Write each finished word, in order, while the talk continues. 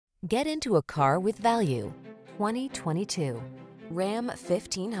Get into a car with value. 2022 Ram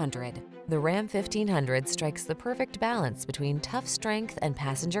 1500. The Ram 1500 strikes the perfect balance between tough strength and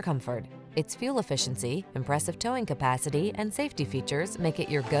passenger comfort. Its fuel efficiency, impressive towing capacity, and safety features make it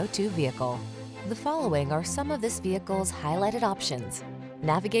your go-to vehicle. The following are some of this vehicle's highlighted options: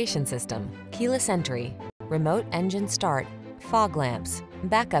 navigation system, keyless entry, remote engine start, fog lamps,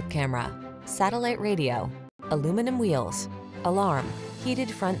 backup camera, satellite radio, aluminum wheels, alarm,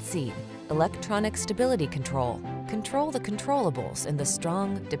 heated front seat, electronic stability control. Control the controllables in the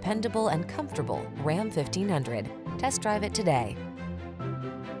strong, dependable, and comfortable Ram 1500. Test drive it today.